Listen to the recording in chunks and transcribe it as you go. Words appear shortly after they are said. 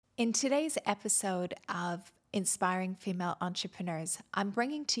In today's episode of Inspiring Female Entrepreneurs, I'm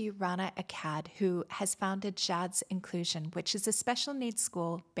bringing to you Rana Akkad, who has founded Jad's Inclusion, which is a special needs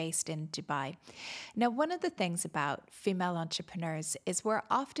school based in Dubai. Now, one of the things about female entrepreneurs is we're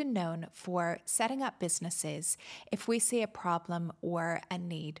often known for setting up businesses if we see a problem or a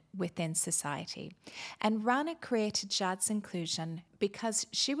need within society. And Rana created Jad's Inclusion because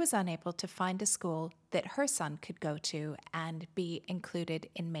she was unable to find a school that her son could go to and be included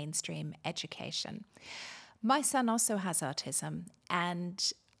in mainstream education. My son also has autism,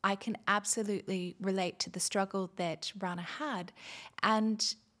 and I can absolutely relate to the struggle that Rana had.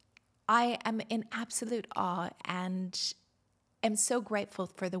 And I am in absolute awe and am so grateful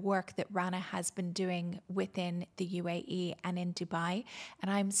for the work that Rana has been doing within the UAE and in Dubai.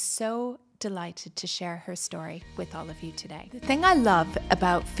 And I'm so delighted to share her story with all of you today. The thing I love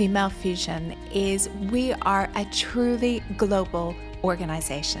about Female Fusion is we are a truly global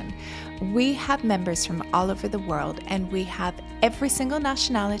organization. We have members from all over the world, and we have every single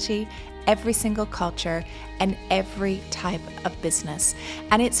nationality, every single culture, and every type of business.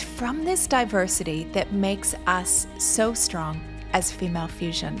 And it's from this diversity that makes us so strong as Female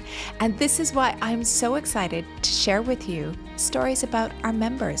Fusion. And this is why I'm so excited to share with you stories about our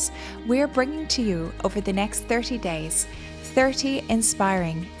members. We're bringing to you over the next 30 days, 30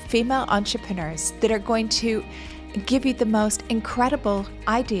 inspiring female entrepreneurs that are going to give you the most incredible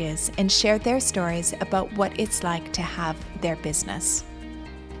ideas and share their stories about what it's like to have their business.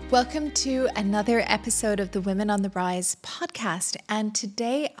 Welcome to another episode of the Women on the Rise podcast. And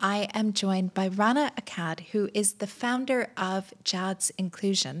today I am joined by Rana Akkad, who is the founder of Jad's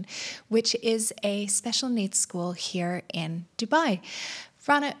Inclusion, which is a special needs school here in Dubai.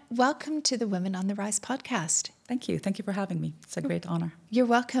 Rana, welcome to the Women on the Rise podcast. Thank you. Thank you for having me. It's a great honor. You're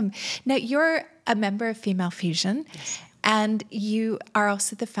welcome. Now, you're a member of Female Fusion. Yes. And you are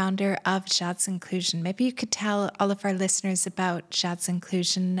also the founder of Jad's Inclusion. Maybe you could tell all of our listeners about Jad's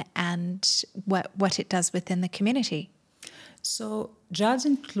Inclusion and what it does within the community. So Jad's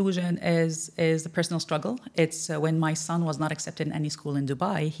Inclusion is a personal struggle. It's when my son was not accepted in any school in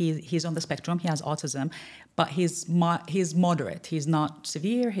Dubai. He's on the spectrum. He has autism, but he's moderate. He's not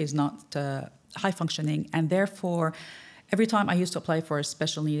severe. He's not high functioning, and therefore, every time I used to apply for a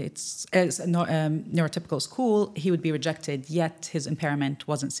special needs neurotypical school, he would be rejected, yet his impairment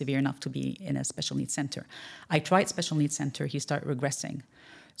wasn't severe enough to be in a special needs center. I tried special needs center, he started regressing.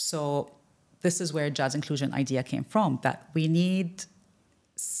 So this is where Jad's Inclusion idea came from, that we need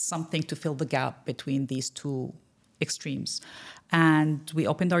something to fill the gap between these two extremes. And we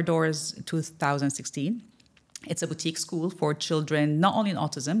opened our doors in 2016. It's a boutique school for children, not only in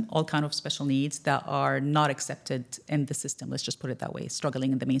autism, all kind of special needs that are not accepted in the system. Let's just put it that way.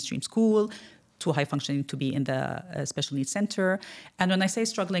 Struggling in the mainstream school, too high functioning to be in the special needs center. And when I say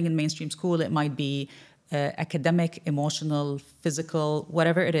struggling in mainstream school, it might be academic, emotional, physical,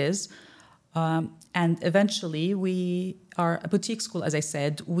 whatever it is. And eventually we are a boutique school, as I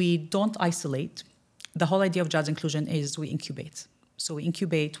said. We don't isolate. The whole idea of Jad's Inclusion is we incubate. So we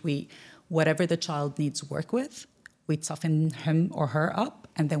incubate, whatever the child needs work with, we toughen him or her up,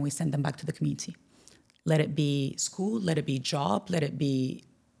 and then we send them back to the community. Let it be school, let it be job, let it be,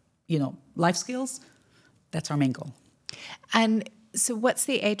 life skills. That's our main goal. And so what's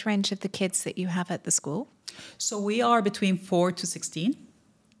the age range of the kids that you have at the school? So we are between 4 to 16.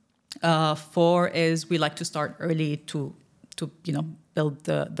 4 is we like to start early to build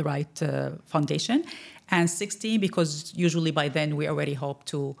the right foundation. And 16, because usually by then we already hope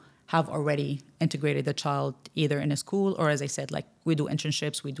to have already integrated the child either in a school or, as I said, like we do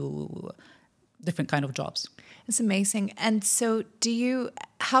internships, we do different kind of jobs. It's amazing. And so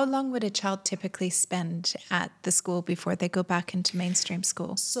how long would a child typically spend at the school before they go back into mainstream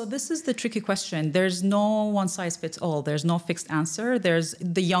school? So this is the tricky question. There's no one size fits all. There's no fixed answer.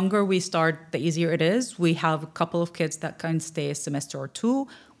 The younger we start, the easier it is. We have a couple of kids that can stay a semester or 2.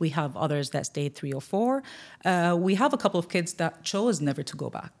 We have others that stay 3 or 4. We have a couple of kids that chose never to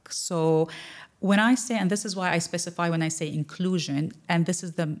go back. So when I say, and this is why I specify when I say inclusion, and this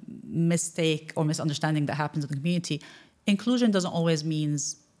is the mistake or misunderstanding that happens in the community, inclusion doesn't always mean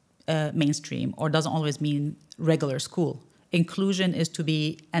mainstream or doesn't always mean regular school. Inclusion is to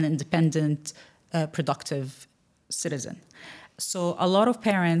be an independent, productive citizen. So a lot of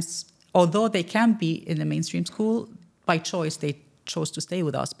parents, although they can be in a mainstream school, by choice, they chose to stay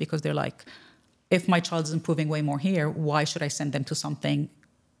with us because they're like, if my child is improving way more here, why should I send them to something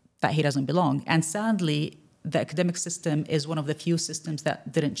that he doesn't belong? And sadly, the academic system is one of the few systems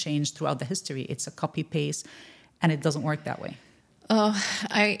that didn't change throughout the history. It's a copy-paste, and it doesn't work that way. Oh,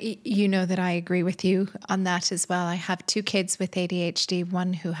 you know that I agree with you on that as well. I have two kids with ADHD,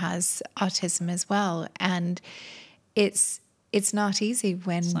 one who has autism as well, and it's it's not easy It's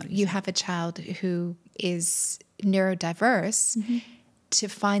when not you easy. have a child who is neurodiverse Mm-hmm. to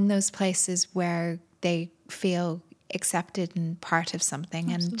find those places where they feel accepted and part of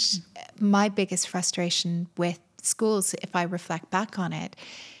something. And Absolutely. my biggest frustration with schools, if I reflect back on it,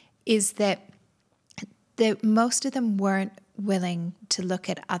 is that most of them weren't willing to look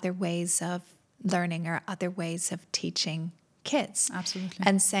at other ways of learning or other ways of teaching kids Absolutely.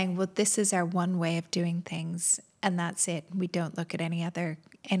 and saying, well, this is our one way of doing things and that's it. We don't look at any other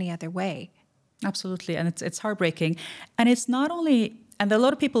way. Absolutely. And it's heartbreaking. And it's not only, and a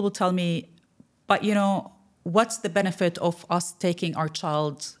lot of people will tell me, but what's the benefit of us taking our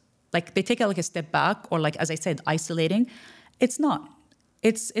child, like they take it like a step back or like, as I said, isolating? It's not.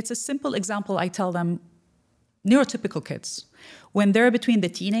 It's a simple example. I tell them, neurotypical kids, when they're between the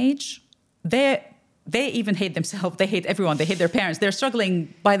teenage, they even hate themselves. They hate everyone. They hate their parents. They're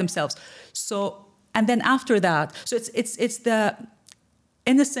struggling by themselves. So, and then after that, so it's the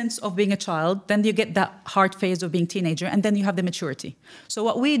innocence of being a child, then you get that hard phase of being teenager, and then you have the maturity. So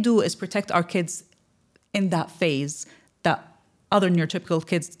what we do is protect our kids in that phase that other neurotypical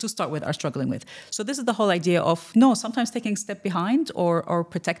kids to start with are struggling with. So this is the whole idea of no, sometimes taking a step behind or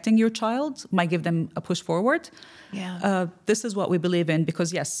protecting your child might give them a push forward. Yeah. This is what we believe in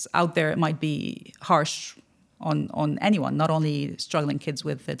because yes, out there it might be harsh on anyone, not only struggling kids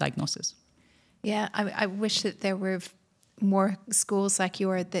with the diagnosis. Yeah. I wish that there were more schools like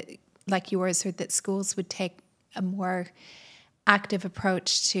yours, or that schools would take a more active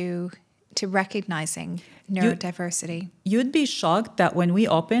approach to recognizing neurodiversity. You'd be shocked that when we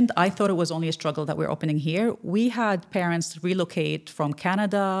opened, I thought it was only a struggle that we're opening here. We had parents relocate from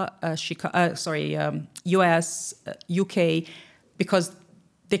Canada, US, UK, because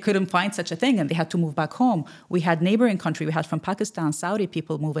they couldn't find such a thing and they had to move back home. We had neighboring country, we had from Pakistan, Saudi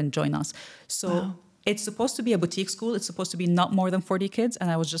people move and join us. So Wow. it's supposed to be a boutique school. It's supposed to be not more than 40 kids.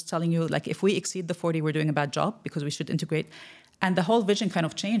 And I was just telling you, like, if we exceed the 40, we're doing a bad job because we should integrate. And the whole vision kind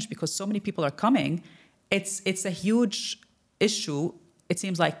of changed because so many people are coming. It's a huge issue, it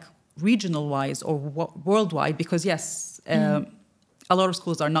seems like regional wise or worldwide, because yes, a lot of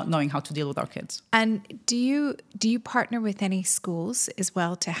schools are not knowing how to deal with our kids. And do you partner with any schools as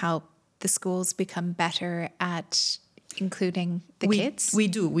well to help the schools become better at including the kids? We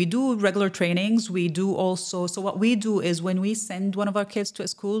do. We do regular trainings. We do also. So what we do is when we send one of our kids to a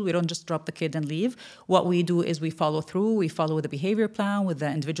school, we don't just drop the kid and leave. What we do is we follow through. We follow with the behavior plan, with the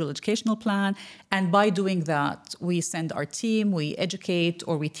individual educational plan. And by doing that, we send our team, we educate,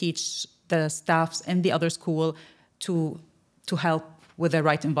 or we teach the staffs in the other school to help with the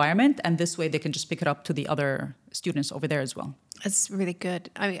right environment. And this way they can just pick it up to the other students over there as well. That's really good.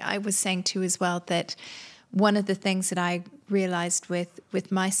 I was saying too as well that one of the things that I realized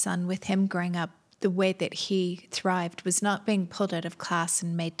with my son, with him growing up, the way that he thrived was not being pulled out of class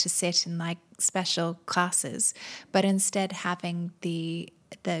and made to sit in like special classes, but instead having the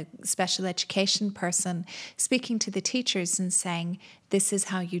special education person speaking to the teachers and saying, this is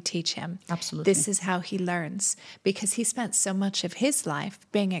how you teach him. Absolutely. This is how he learns, because he spent so much of his life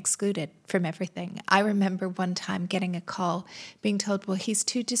being excluded from everything. I remember one time getting a call being told, well, he's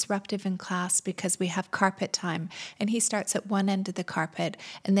too disruptive in class because we have carpet time. And he starts at one end of the carpet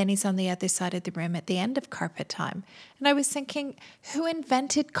and then he's on the other side of the room at the end of carpet time. And I was thinking, who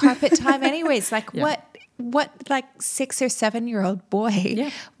invented carpet time anyways? Like Yeah. what like 6 or 7-year-old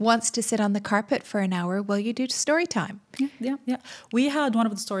boy wants to sit on the carpet for an hour while you do story time? Yeah. We had one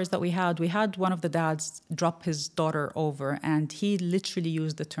of the stories that we had one of the dads drop his daughter over and he literally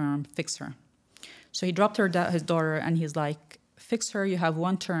used the term fix her. So he dropped his daughter and he's like, fix her, you have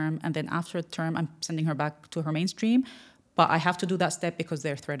one term and then after a term I'm sending her back to her mainstream, but I have to do that step because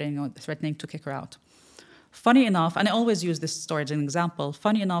they're threatening to kick her out. Funny enough, and I always use this story as an example,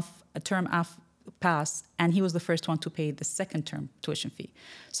 funny enough, a term passed and he was the first one to pay the second term tuition fee.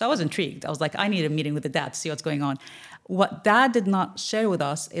 So I was intrigued. I was like, I need a meeting with the dad to see what's going on. What dad did not share with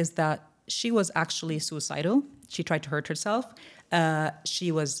us is that she was actually suicidal. She tried to hurt herself.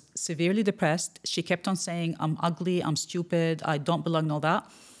 She was severely depressed. She kept on saying, I'm ugly, I'm stupid, I don't belong, and all that.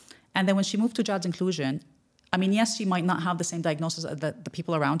 And then when she moved to Jad's inclusion, I mean, yes, she might not have the same diagnosis as the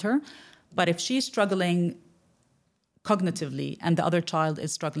people around her, but if she's struggling cognitively and the other child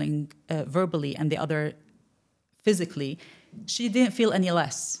is struggling verbally and the other physically, she didn't feel any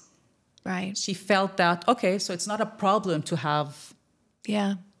less. Right. She felt that, okay, so it's not a problem to have,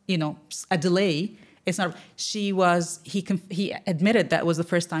 Yeah. a delay. It's not. He admitted that was the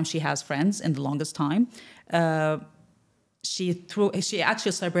first time she has friends in the longest time. She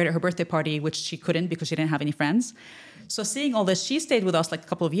actually celebrated her birthday party, which she couldn't because she didn't have any friends. So seeing all this, she stayed with us like a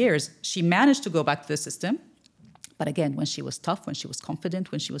couple of years. She managed to go back to the system. But again, when she was tough, when she was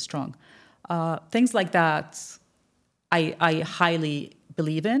confident, when she was strong. Things like that, I highly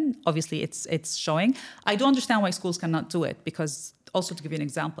believe in. Obviously, it's showing. I do understand why schools cannot do it, because also to give you an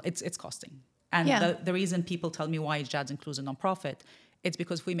example, it's costing. And the reason people tell me why JADS includes a nonprofit, it's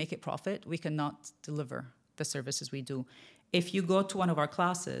because if we make it profit, we cannot deliver the services we do. If you go to one of our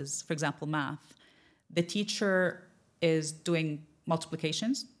classes, for example, math, the teacher is doing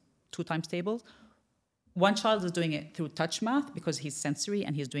multiplications, 2 times tables. One child is doing it through touch math because he's sensory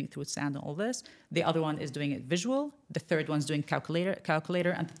and he's doing it through sound and all this. The other one is doing it visual. The third one's doing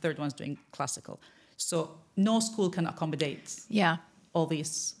calculator, and the third one's doing classical. So no school can accommodate all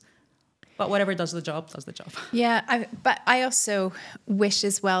these. But whatever does the job, does the job. Yeah, but I also wish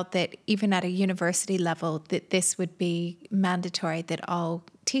as well that even at a university level that this would be mandatory, that all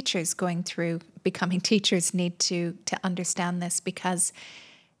teachers going through becoming teachers need to understand this, because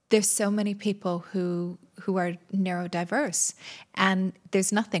there's so many people who are neurodiverse, and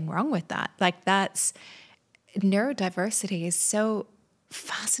there's nothing wrong with that. Like, that's neurodiversity is so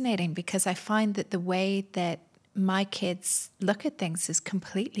fascinating, because I find that the way that my kids look at things is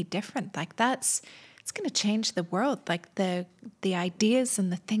completely different. Like, it's going to change the world. Like, the ideas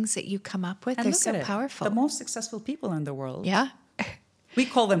and the things that you come up with, they're so powerful. The most successful people in the world. Yeah. We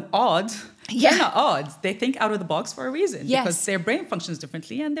call them odd. Yeah. They're not odd. They think out of the box for a reason. Yes. Because their brain functions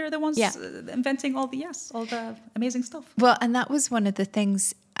differently, and they're the ones inventing all the amazing stuff. Well, and that was one of the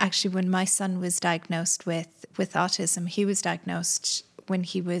things, actually, when my son was diagnosed with autism. He was diagnosed when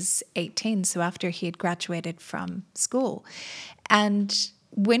he was 18, so after he had graduated from school. And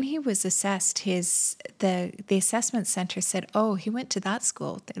when he was assessed, the assessment center said, "Oh, he went to that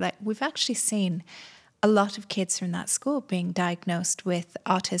school." They're like, "We've actually seen a lot of kids from that school being diagnosed with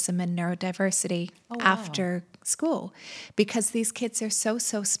autism and neurodiversity after school, because these kids are so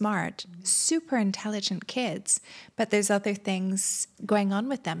smart, super intelligent kids, but there's other things going on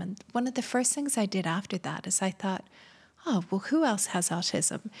with them." And one of the first things I did after that is I thought, oh, well, who else has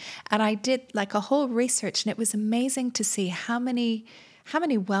autism? And I did like a whole research, and it was amazing to see how many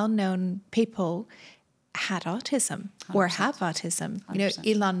well-known people had autism 100%. Or have autism. 100%.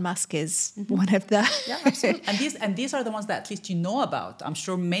 You know, Elon Musk is one of the... Yeah, absolutely. And these are the ones that at least you know about. I'm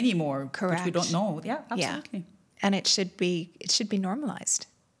sure many more, which we don't know. Yeah, absolutely. Yeah. And it should be normalized.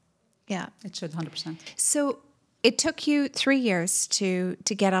 Yeah. It should, 100%. So it took you 3 years to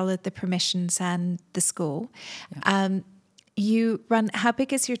get all of the permissions and the school. Yeah. You run... How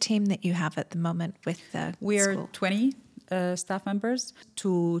big is your team that you have at the moment with the We're school? 20 staff members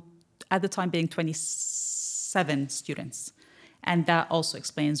to... At the time being 27 students. And that also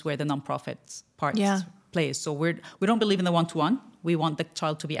explains where the nonprofit part plays. So we don't believe in the one-to-one. We want the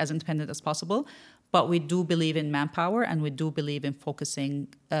child to be as independent as possible. But we do believe in manpower, and we do believe in focusing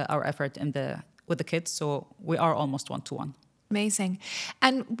our effort with the kids. So we are almost one-to-one. Amazing.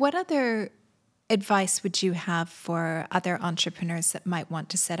 And what other advice would you have for other entrepreneurs that might want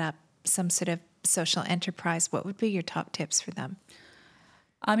to set up some sort of social enterprise? What would be your top tips for them?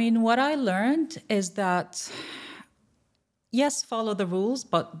 I mean, what I learned is that, yes, follow the rules,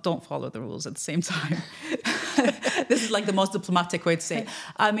 but don't follow the rules at the same time. This is like the most diplomatic way to say it.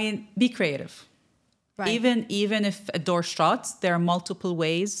 I mean, be creative. Right. Even if a door shuts, there are multiple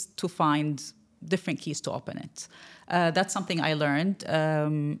ways to find different keys to open it. That's something I learned.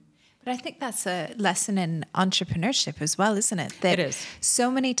 But I think that's a lesson in entrepreneurship as well, isn't it? It is. So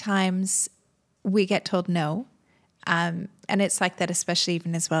many times we get told no. And it's like that, especially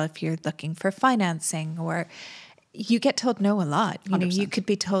even as well if you're looking for financing, or you get told no a lot. You 100%. know, you could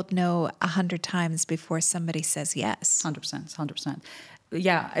be told no 100 times before somebody says yes. 100%.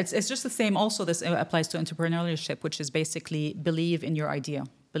 Yeah, it's just the same. Also, this applies to entrepreneurship, which is basically believe in your idea,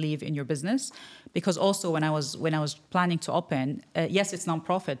 believe in your business. Because also when I was planning to open, yes, it's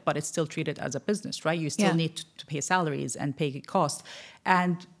nonprofit, but it's still treated as a business, right? You still need to pay salaries and pay costs.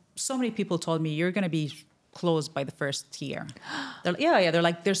 And so many people told me, you're going to be closed by the first year. They're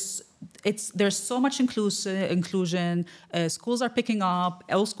like, there's so much inclusion. Schools are picking up.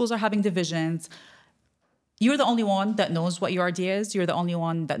 All schools are having divisions. You're the only one that knows what your idea is. You're the only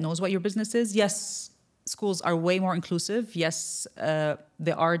one that knows what your business is. Yes, schools are way more inclusive. Yes, there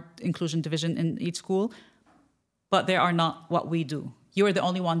are inclusion division in each school, but they are not what we do. You're the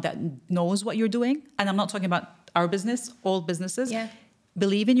only one that knows what you're doing. And I'm not talking about our business, all businesses. Yeah.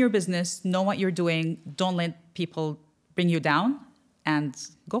 Believe in your business, know what you're doing, don't let people bring you down, and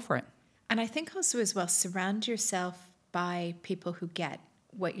go for it. And I think also as well, surround yourself by people who get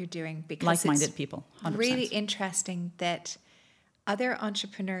what you're doing, because Like-minded it's people, 100%. really interesting that other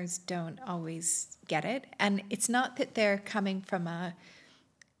entrepreneurs don't always get it. And it's not that they're coming from a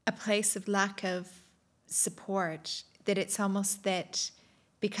place of lack of support, that it's almost that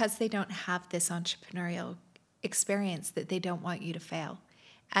because they don't have this entrepreneurial experience, that they don't want you to fail.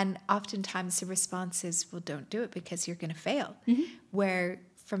 And oftentimes the response is, well, don't do it because you're going to fail. Where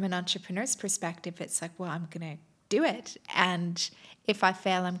from an entrepreneur's perspective, it's like, well, I'm going to do it. And if I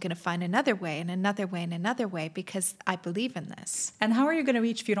fail, I'm going to find another way and another way and another way because I believe in this. And how are you going to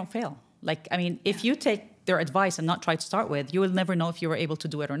reach if you don't fail? Like, I mean, if you take their advice and not try to start with, you will never know if you were able to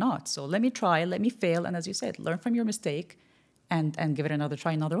do it or not. So let me try, let me fail. And as you said, learn from your mistake and give it another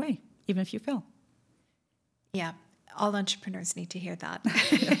try another way, even if you fail. Yeah, all entrepreneurs need to hear that.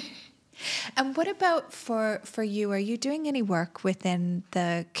 And what about for you? Are you doing any work within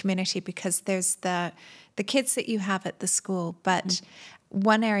the community? Because there's the kids that you have at the school, but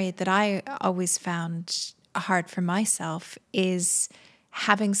one area that I always found hard for myself is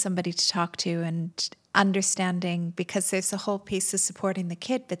having somebody to talk to and understanding, because there's a whole piece of supporting the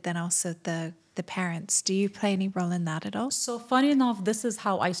kid, but then also the parents. Do you play any role in that at all? So funny enough, this is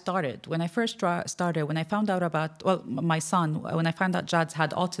how I started. When I first started, when I found out about, well, my son, when I found out Jad's had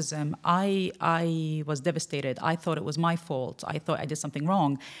autism, I was devastated. I thought it was my fault. I thought I did something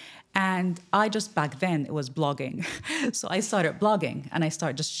wrong. And I just, back then, it was blogging. So I started blogging and I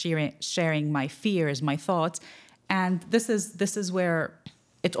started just sharing my fears, my thoughts. And this is where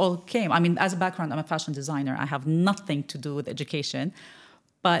it all came. I mean, as a background, I'm a fashion designer. I have nothing to do with education.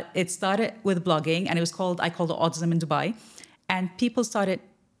 But it started with blogging, and I called it Autism in Dubai. And people started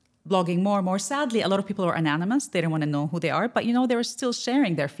blogging more and more. Sadly, a lot of people are anonymous. They didn't want to know who they are. But, they were still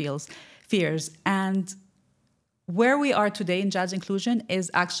sharing their fears. And where we are today in Jazz Inclusion is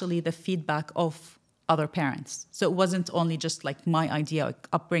actually the feedback of other parents. So it wasn't only just like my idea,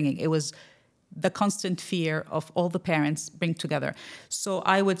 upbringing. It was the constant fear of all the parents bring together. So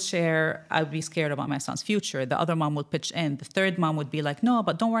I would be scared about my son's future. The other mom would pitch in. The third mom would be like, no,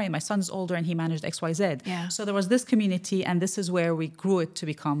 but don't worry, my son's older and he managed XYZ. Yeah. So there was this community, and this is where we grew it to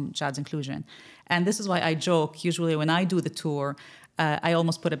become Jazz Inclusion. And this is why I joke, usually when I do the tour, I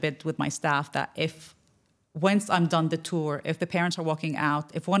almost put a bit with my staff that once I'm done the tour, if the parents are walking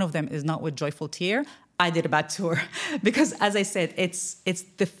out, if one of them is not with joyful tear, I did a bad tour. Because as I said, it's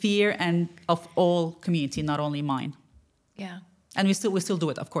the fear and of all community, not only mine. Yeah. And we still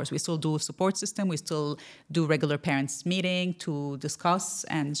do it, of course. We still do support system. We still do regular parents meeting to discuss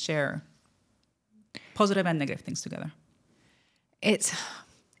and share positive and negative things together. It's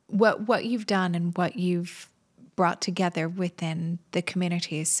what you've done and what you've brought together within the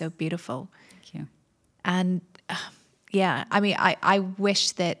community is so beautiful. Thank you. And yeah, I mean, I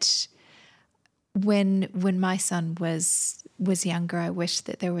wish that when my son was younger, I wish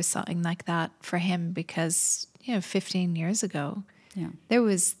that there was something like that for him, because 15 years ago, there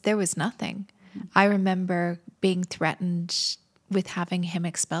was nothing. Mm-hmm. I remember being threatened with having him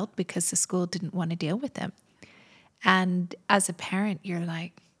expelled because the school didn't want to deal with him. And as a parent, you're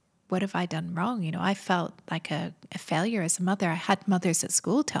like, what have I done wrong? I felt like a failure as a mother. I had mothers at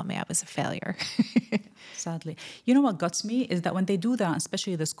school tell me I was a failure. Sadly. You know what guts me is that when they do that,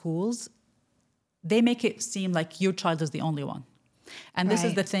 especially the schools, they make it seem like your child is the only one. And this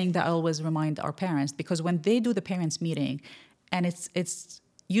is the thing that I always remind our parents, because when they do the parents meeting, and it's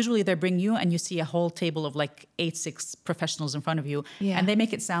usually they bring you and you see a whole table of like 6 professionals in front of you, and they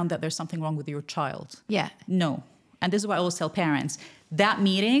make it sound that there's something wrong with your child. Yeah. No. And this is what I always tell parents. That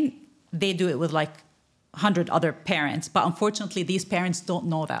meeting, they do it with like 100 other parents, but unfortunately these parents don't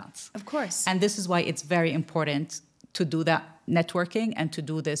know that. Of course. And this is why it's very important to do that networking and to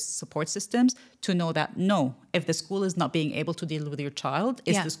do this support systems, to know that no, if the school is not being able to deal with your child,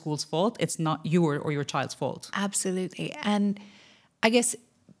 it's the school's fault. It's not your or your child's fault. Absolutely. And I guess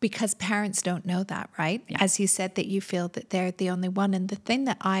because parents don't know that, right? Yeah. As you said, that you feel that they're the only one. And the thing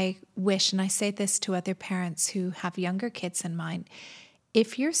that I wish, and I say this to other parents who have younger kids in mind,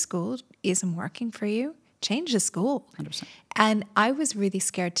 if your school isn't working for you, change the school. 100%. And I was really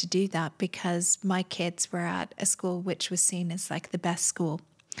scared to do that because my kids were at a school which was seen as like the best school.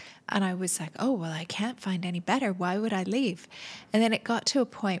 And I was like, oh, well, I can't find any better. Why would I leave? And then it got to a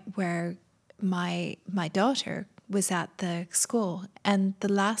point where my daughter was at the school, and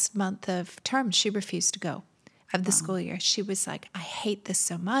the last month of term, she refused to go of the school year. She was like, I hate this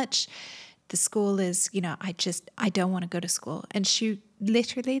so much. The school is, I don't want to go to school. And she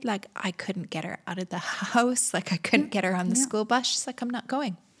literally, like, I couldn't get her out of the house. Like, I couldn't get her on the school bus. She's like, I'm not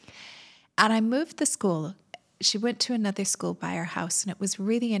going. And I moved the school. She went to another school by our house. And it was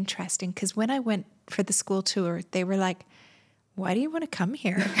really interesting because when I went for the school tour, they were like, why do you want to come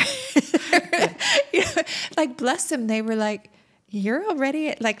here? You know, like, bless them. They were like, you're already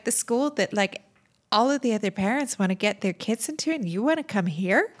at like the school that like all of the other parents want to get their kids into, and you want to come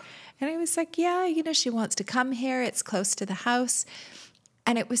here? And I was like, yeah, you know, she wants to come here. It's close to the house.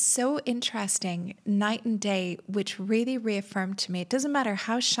 And it was so interesting, night and day, which really reaffirmed to me, it doesn't matter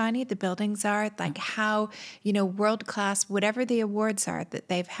how shiny the buildings are, like how, you know, world class, whatever the awards are that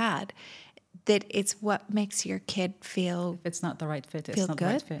they've had, that it's what makes your kid feel If it's not the right fit, it's feel not good.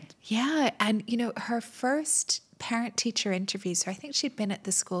 the right fit. Yeah. And, you know, her first parent-teacher interviews, so I think she'd been at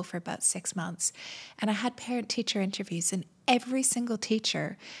the school for about 6 months, and I had parent-teacher interviews, and every single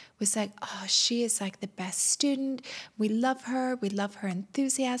teacher was like, oh, she is like the best student. We love her. We love her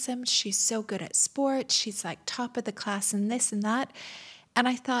enthusiasm. She's so good at sports. She's like top of the class and this and that. And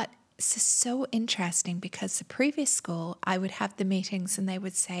I thought, this is so interesting, because the previous school, I would have the meetings and they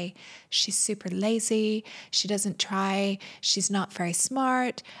would say, she's super lazy. She doesn't try. She's not very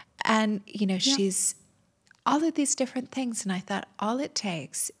smart. And, you know, she's all of these different things. And I thought, all it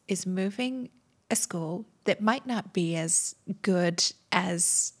takes is moving a school that might not be as good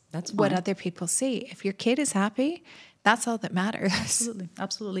as That's what fine. other people see. If your kid is happy, that's all that matters. Absolutely,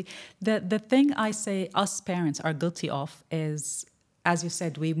 absolutely. The thing I say us parents are guilty of is, as you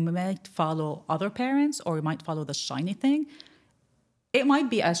said, we might follow other parents, or we might follow the shiny thing. It might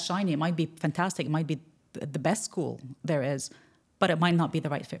be as shiny, it might be fantastic, it might be the best school there is, but it might not be the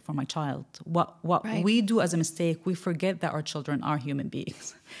right fit for my child. What Right. we do as a mistake, we forget that our children are human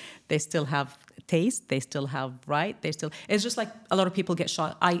beings. They still have taste, they still have it's just like a lot of people get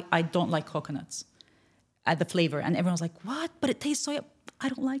shocked. I don't like coconuts at the flavor, and everyone's like, what? But it tastes so, I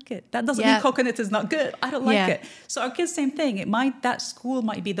don't like it. That doesn't Yeah. mean coconut is not good. I don't like Yeah. it. So our kids, same thing. That school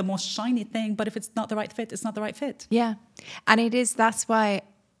might be the most shiny thing, but if it's not the right fit, it's not the right fit. Yeah. And that's why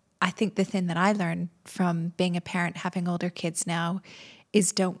I think the thing that I learned from being a parent, having older kids now,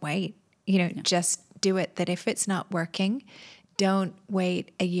 is don't wait. You know, just do it. That if it's not working, don't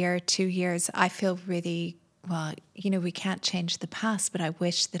wait a year, 2 years. I feel really, well, you know, we can't change the past, but I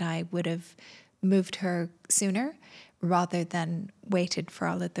wish that I would have moved her sooner rather than waited for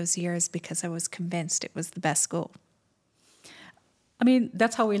all of those years, because I was convinced it was the best school. I mean,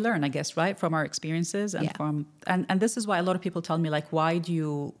 that's how we learn, I guess, right? From our experiences and Yeah. and this is why a lot of people tell me, like, why do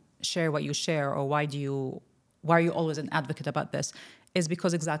you share what you share, or why are you always an advocate about this? Is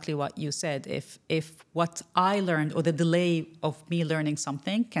because exactly what you said. If what I learned, or the delay of me learning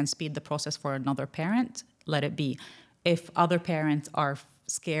something, can speed the process for another parent, let it be. If other parents are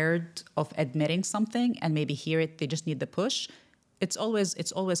scared of admitting something and maybe hear it, they just need the push. It's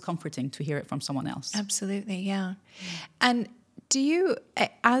always comforting to hear it from someone else. Absolutely, yeah. And do you,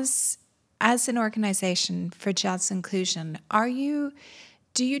 as an organization for Jazz Inclusion,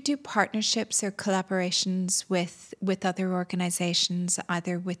 do you do partnerships or collaborations with other organizations,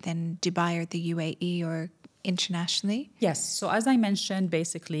 either within Dubai or the UAE or internationally? Yes. So as I mentioned,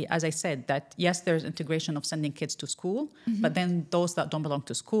 basically, as I said, that yes, there's integration of sending kids to school, but then those that don't belong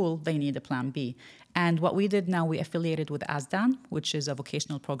to school, they need a plan B. And what we did now, we affiliated with ASDAN, which is a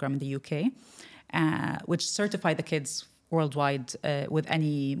vocational program in the UK, which certify the kids worldwide with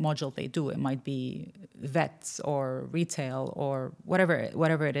any module they do. It might be vets or retail or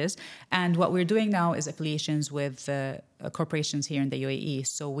whatever it is. And what we're doing now is affiliations with corporations here in the UAE.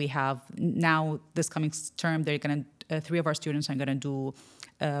 So we have now, this coming term, they're going to 3 of our students are going to do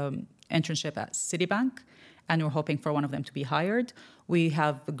internship at Citibank, and we're hoping for one of them to be hired. We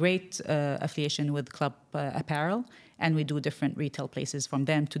have a great affiliation with Club Apparel, and we do different retail places from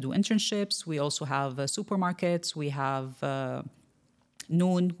them to do internships. We also have supermarkets. We have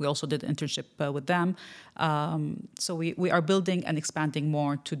Noon. We also did internship with them. So we are building and expanding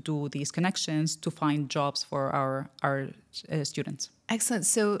more to do these connections to find jobs for our students. Excellent.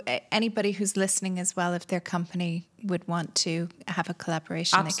 So anybody who's listening as well, if their company would want to have a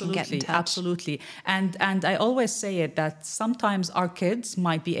collaboration, they can get in touch. Absolutely. And I always say it, that sometimes our kids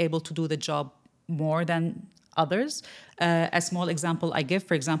might be able to do the job more than others. A small example I give,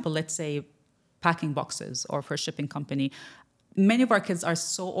 for example, let's say packing boxes or for a shipping company. Many of our kids are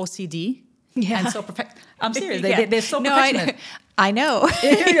so OCD and so perfect. I'm serious. They're so perfectionist. I know.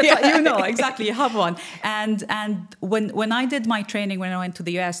 You know, exactly. You have one. And when I did my training, when I went to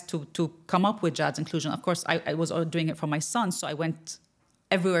the US to come up with Jazz Inclusion, of course, I was doing it for my son. So I went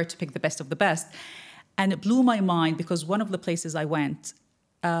everywhere to pick the best of the best. And it blew my mind, because one of the places I went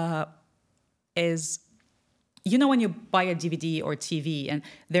is, you know, when you buy a DVD or TV and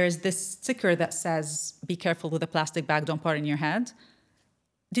there's this sticker that says, be careful with a plastic bag, don't put it in your head.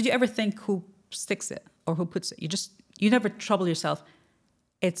 Did you ever think who sticks it or who puts it? You never trouble yourself.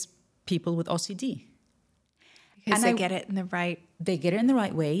 It's people with OCD. Because they get it in the right... They get it in the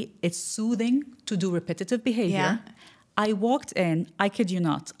right way. It's soothing to do repetitive behavior. Yeah. I walked in, I kid you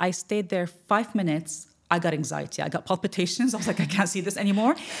not, I stayed there 5 minutes. I got anxiety. I got palpitations. I was like, I can't see this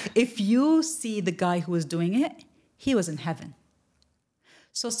anymore. If you see the guy who was doing it, he was in heaven.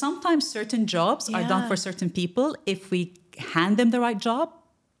 So sometimes certain jobs are done for certain people. If we hand them the right job,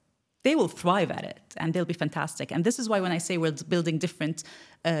 they will thrive at it and they'll be fantastic. And this is why when I say we're building different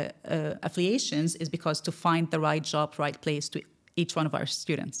affiliations is because to find the right job, right place to each one of our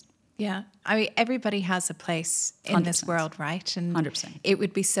students. Yeah. I mean, everybody has a place in 100%. this world, right? And 100%. it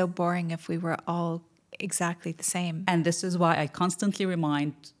would be so boring if we were all exactly the same. And this is why I constantly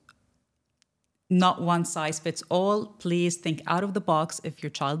remind, not one size fits all. Please think out of the box. If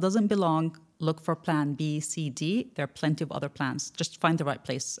your child doesn't belong, look for plan B, C, D. There are plenty of other plans. Just find the right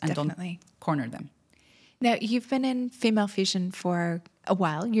place and Definitely. don't corner them. Now, you've been in Female Fusion for a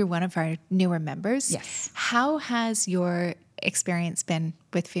while. You're one of our newer members. Yes. How has your experience been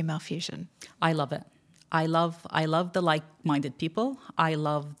with Female Fusion? I love it. I love the like-minded people. I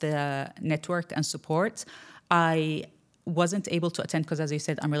love the network and support. I wasn't able to attend because, as you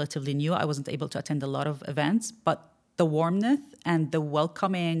said, I'm relatively new. I wasn't able to attend a lot of events, but the warmth and the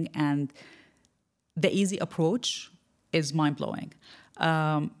welcoming and the easy approach is mind-blowing.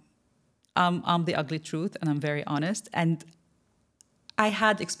 I'm the ugly truth, and I'm very honest. And I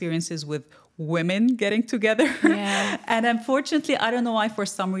had experiences with women getting together. Yeah. And unfortunately, I don't know why, for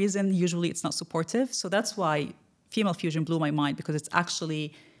some reason, usually it's not supportive. So that's why Female Fusion blew my mind, because it's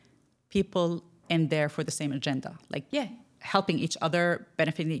actually people in there for the same agenda. Like, helping each other,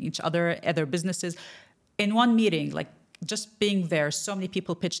 benefiting each other businesses. In one meeting, like just being there, so many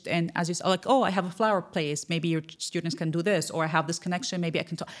people pitched in, as you said, like, oh, I have a flower place. Maybe your students can do this. Or I have this connection. Maybe I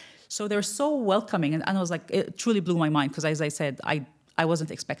can talk. So they're so welcoming. And I was like, it truly blew my mind because, as I said, I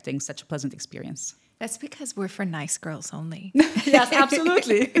wasn't expecting such a pleasant experience. That's because we're for nice girls only. Yes,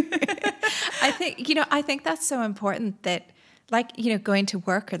 absolutely. I think that's so important that, like, going to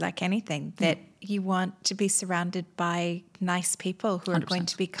work or like anything, that you want to be surrounded by nice people who are 100%. Going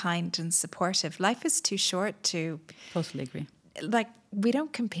to be kind and supportive. Life is too short to... Totally agree. Like, we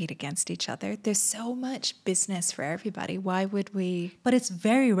don't compete against each other. There's so much business for everybody. Why would we? But it's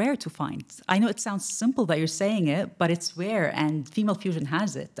very rare to find. I know it sounds simple that you're saying it, but it's rare, and Female Fusion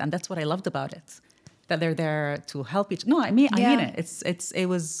has it, and that's what I loved about it. That they're there to help each. No, I mean it. It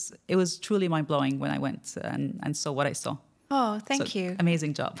was truly mind blowing when I went and saw what I saw. Oh, thank you.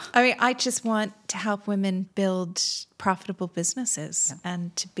 Amazing job. I mean, I just want to help women build profitable businesses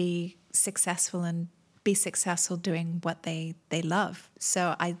and to be successful and be successful doing what they love.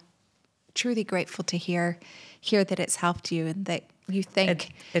 So I'm truly grateful to hear that it's helped you and that you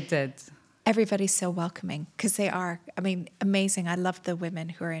think it did. Everybody's so welcoming, because they are. I mean, amazing. I love the women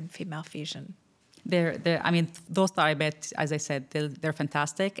who are in Female Fusion. I mean, those that I met, as I said, they're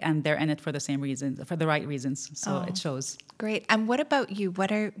fantastic, and they're in it for the same reasons, for the right reasons. So it shows. Great. And what about you?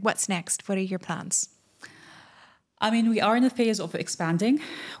 What's next? What are your plans? I mean, we are in a phase of expanding.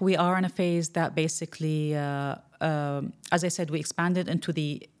 We are in a phase that basically, as I said, we expanded into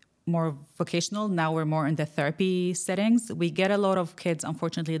the more vocational. Now we're more in the therapy settings. We get a lot of kids,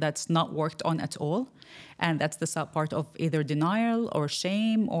 unfortunately, that's not worked on at all. And that's the part of either denial or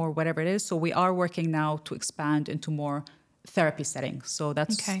shame or whatever it is. So we are working now to expand into more therapy settings. So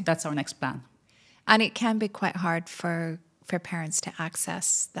that's our next plan. And it can be quite hard for parents to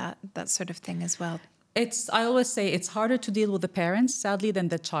access that sort of thing as well. I always say it's harder to deal with the parents, sadly, than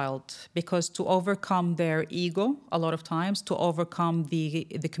the child, because to overcome their ego a lot of times, to overcome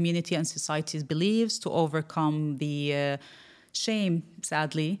the community and society's beliefs, to overcome the shame,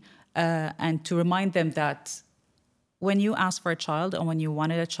 sadly, and to remind them that when you ask for a child and when you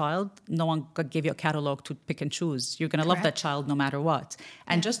wanted a child, no one gave you a catalog to pick and choose. You're going to love that child no matter what.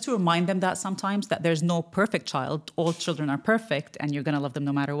 And just to remind them that sometimes that there's no perfect child, all children are perfect, and you're going to love them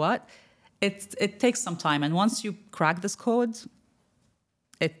no matter what. It takes some time, and once you crack this code,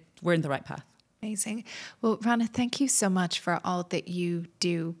 we're in the right path. Amazing. Well, Rana, thank you so much for all that you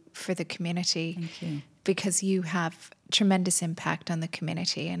do for the community. Thank you. Because you have tremendous impact on the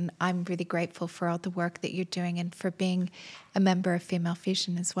community, and I'm really grateful for all the work that you're doing and for being a member of Female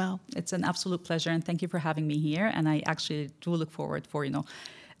Fusion as well. It's an absolute pleasure, and thank you for having me here. And I actually do look forward for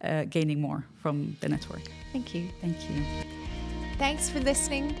gaining more from the network. Thank you. Thank you. Thanks for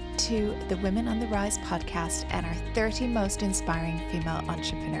listening to the Women on the Rise podcast and our 30 most inspiring female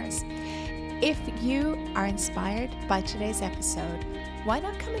entrepreneurs. If you are inspired by today's episode, why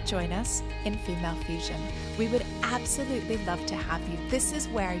not come and join us in Female Fusion? We would absolutely love to have you. This is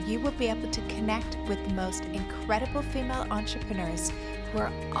where you will be able to connect with the most incredible female entrepreneurs who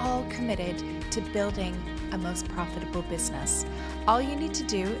are all committed to building a most profitable business. All you need to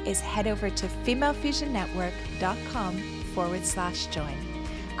do is head over to femalefusionnetwork.com/join.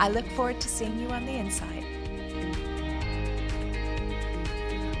 I look forward to seeing you on the inside.